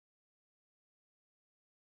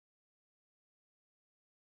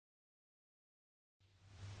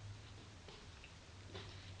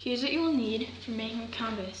Here's what you will need for making a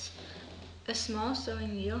compass: a small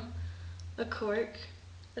sewing needle, a cork,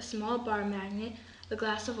 a small bar magnet, a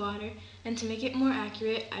glass of water, and to make it more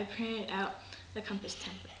accurate, I printed out a compass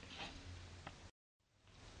template.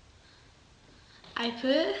 I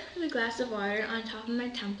put the glass of water on top of my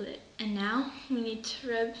template, and now we need to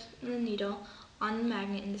rub the needle on the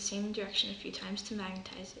magnet in the same direction a few times to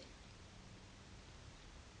magnetize it.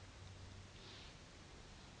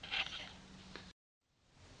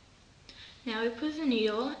 Now we put the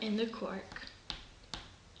needle in the cork,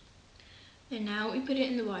 and now we put it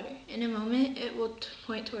in the water. In a moment, it will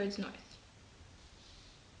point towards north.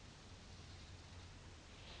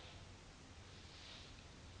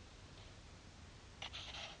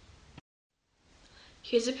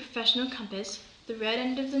 Here's a professional compass. The red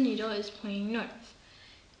end of the needle is pointing north.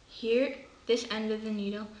 Here, this end of the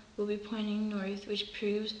needle will be pointing north, which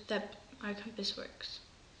proves that our compass works.